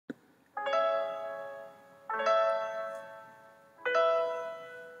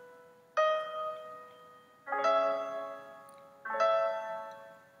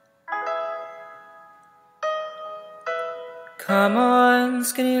Come on,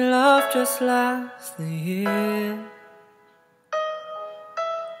 skinny love, just last the year.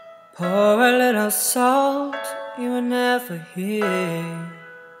 Pour a little salt, you were never here.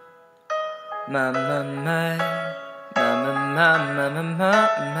 My, my, my, my, my, my, my, my,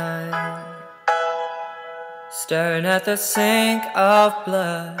 my. Staring at the sink of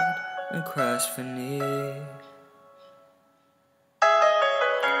blood and crushed veneer.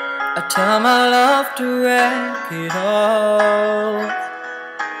 I tell my love to wreck it all.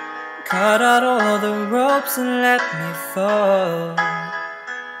 Cut out all the ropes and let me fall.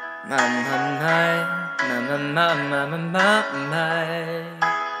 My, my, my, my, my, my, my, my.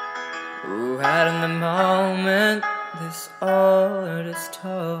 Ooh, right in the moment this all is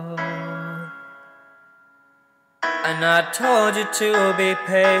told. And I told you to be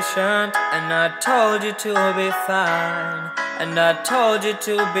patient, and I told you to be fine, and I told you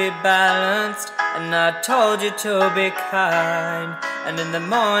to be balanced, and I told you to be kind. And in the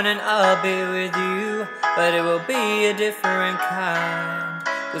morning I'll be with you, but it will be a different kind.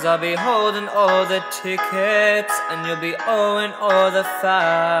 'Cause I'll be holding all the tickets, and you'll be owing all the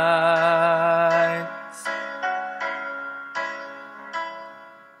fines.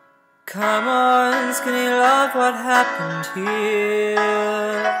 Come on, skinny love, what happened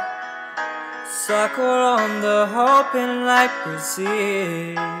here? Suckle on the hoping like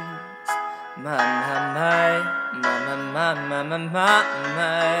Brazils. My, my, my, my,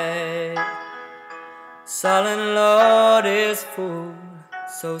 my. Sullen Lord is full,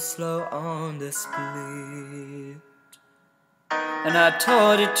 so slow on the split. And I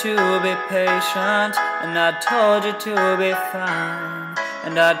told you to be patient, and I told you to be fine,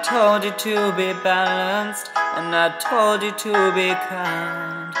 and I told you to be balanced, and I told you to be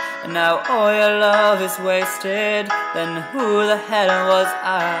kind. And now all your love is wasted, then who the hell was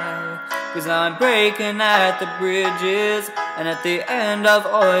I? 'Cause now I'm breaking at the bridges, and at the end of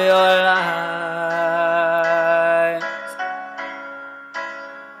all your lies.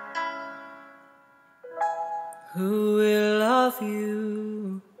 Who will love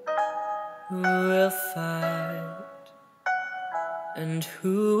you? Who will fight? And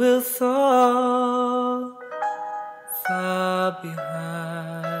who will fall far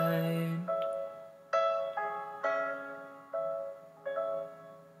behind?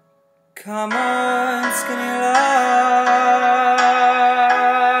 Come on, skinny love.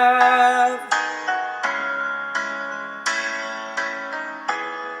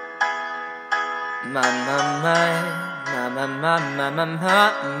 My, my, my, my, my, my, my, my, my,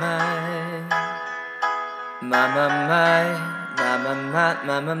 my, my, my, my, my,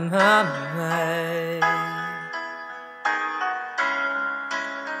 my, my, my.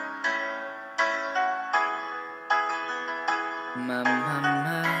 My, my,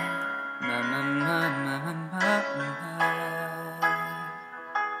 my, my, my, my, my, my, my.